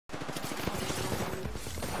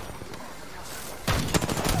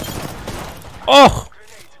Oh!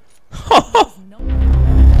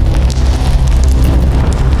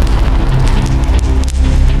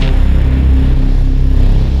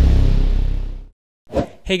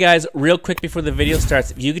 Hey guys, real quick before the video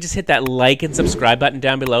starts, if you could just hit that like and subscribe button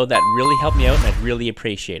down below, that really helped me out and I'd really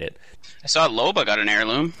appreciate it. I saw Loba got an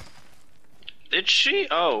heirloom. Did she?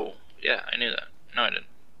 Oh, yeah, I knew that. No, I didn't.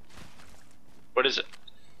 What is it?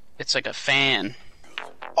 It's like a fan.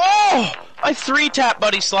 Oh! I 3-tap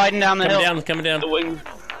buddy sliding down the hill. Coming down. The wing.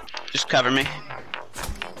 Just cover me.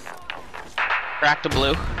 Crack the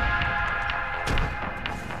blue.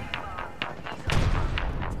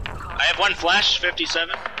 I have one flash,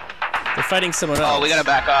 57. They're fighting someone else. Oh, we gotta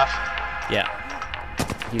back off. Yeah.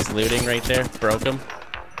 He's looting right there. Broke him.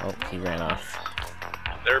 Oh, he ran off.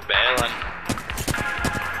 They're bailing.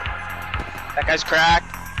 That guy's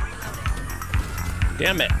cracked.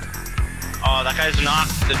 Damn it. Oh, that guy's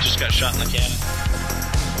knocked that just got shot in the cannon.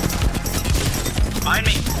 Behind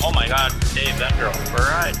me. Oh my god, Dave, that girl.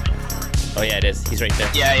 Right. Oh yeah, it is. He's right there.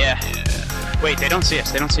 Yeah. Wait, they don't see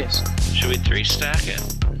us. They don't see us. Should we 3-stack it?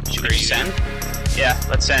 Should we just send? Yeah,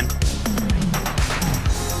 let's send.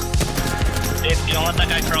 Dave, you don't let that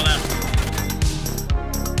guy curl down.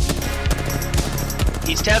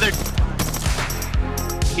 He's tethered.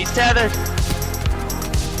 He's tethered.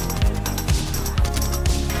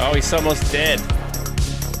 Oh, he's almost dead.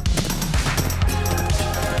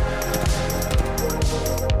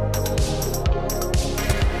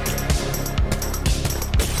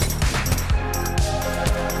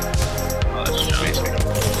 Oh, that's amazing.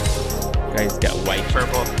 Guy's got white.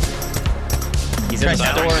 Purple. He's in the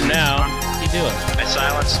storm now. What's he doing? I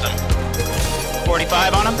silenced him.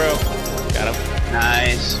 45 on him? Bro. Got him.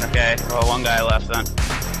 Nice. Okay. Well, one guy left then.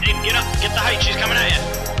 Dave, get up. Get the height. She's coming at you.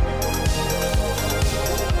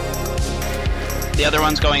 The other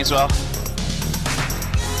one's going as well.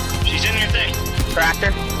 She's in your thing. Cracked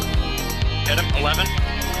her. Hit him. 11.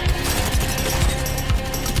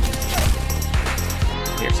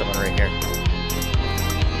 Here's someone right here.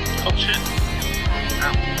 Oh, shit.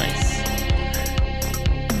 Ow. Nice.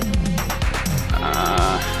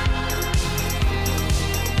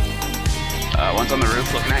 One's on the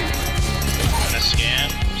roof looking at you. I'm gonna scan.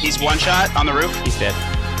 He's one shot on the roof. He's dead.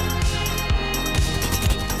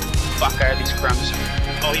 Fuck, are these crumbs?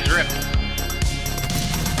 Oh, he's ripped.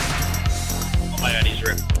 Oh my god, he's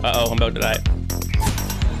ripped. Uh-oh, I'm about to die.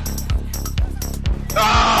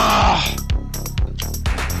 Ah!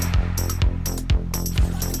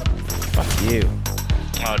 Fuck you.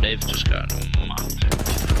 Oh, Dave just got mocked.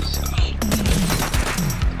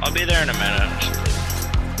 I'll be there in a minute.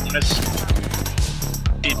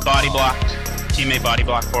 He body blocked. Teammate body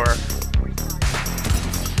blocked for her.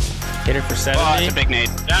 Hit her for 70. Oh, that's a big nade.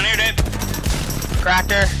 Down here, Dave.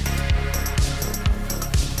 Cracked her.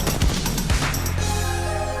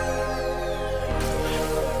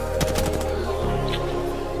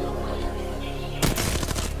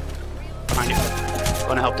 Behind you.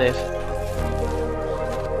 Wanna help Dave?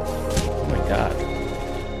 Oh my god.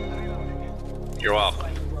 You're welcome.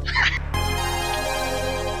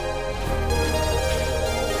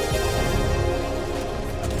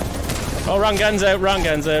 Oh, wrong guns out, wrong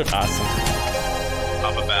guns out. Awesome.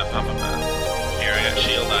 Pop a bat, pop a bat. Here, I got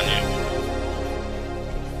shield on you.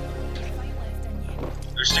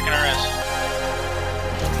 They're sticking our ass.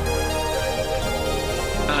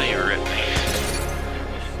 Oh, you ripped me.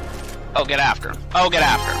 Oh, get after him. Oh, get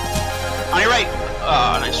after him. On your right.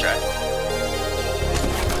 Oh, nice try.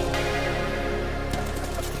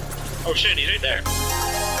 Oh shit, he's right there.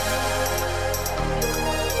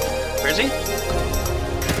 Where is he?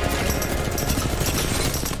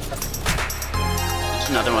 There's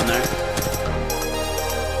another one there.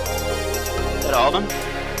 Is that all of them?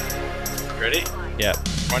 Ready? Yeah.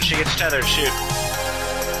 Once she gets tethered, shoot.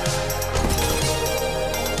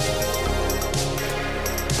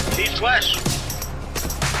 He's flesh.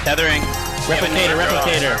 Tethering. Replicator,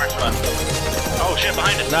 replicator. Oh shit,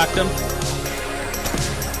 behind us. Knocked him.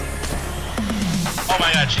 Oh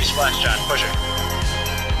my god, she's flash, John. Push her.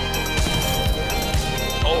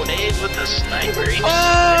 Oh, Dave with the sniper.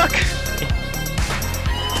 Fuck!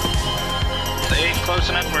 They ain't close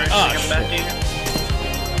enough for it to come back to you.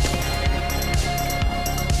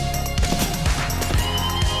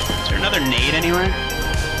 Is there another nade anywhere?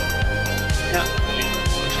 Yeah.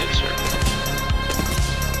 Let's hit her.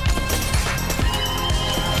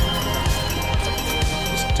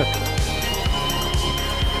 Just took it.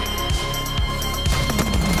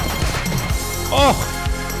 Oh!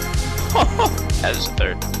 That is a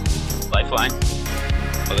third. Lifeline.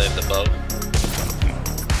 Oh, they have the bow.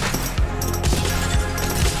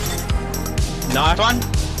 Knocked one.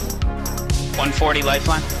 140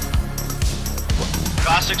 lifeline.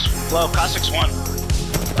 Caustic's low. Caustic's 1.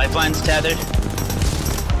 Lifeline's tethered.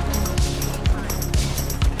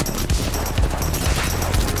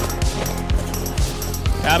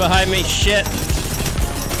 Guy behind me, shit.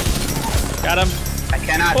 Got him. I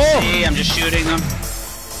cannot Oh. see, I'm just shooting them.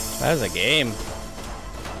 That was a game.